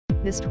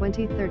This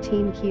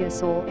 2013 Kia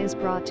Soul is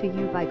brought to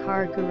you by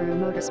Guru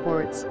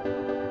Motorsports.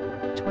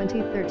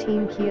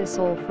 2013 Kia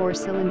Soul 4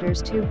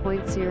 cylinders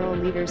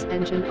 2.0 liters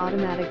engine,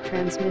 automatic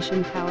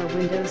transmission, power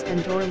windows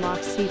and door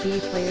locks, CD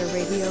player,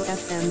 radio,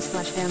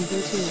 FM/AM,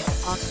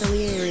 Bluetooth,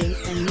 auxiliary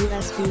and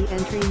USB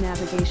entry,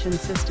 navigation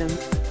system,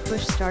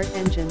 push start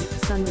engine,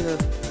 sunroof,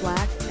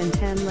 black and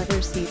tan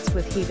leather seats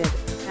with heated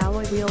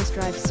alloy wheels,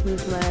 drive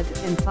smooth, LED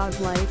and fog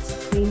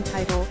lights, clean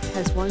title,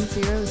 has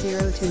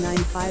 100 to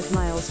 95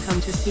 miles. Come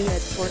to see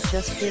it, or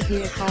just give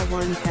me a call.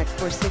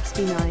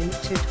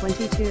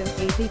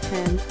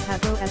 1-469-222-8010,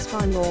 Pago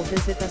Espanol.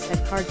 Visit us at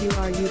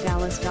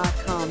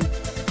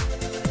cargurudallas.com.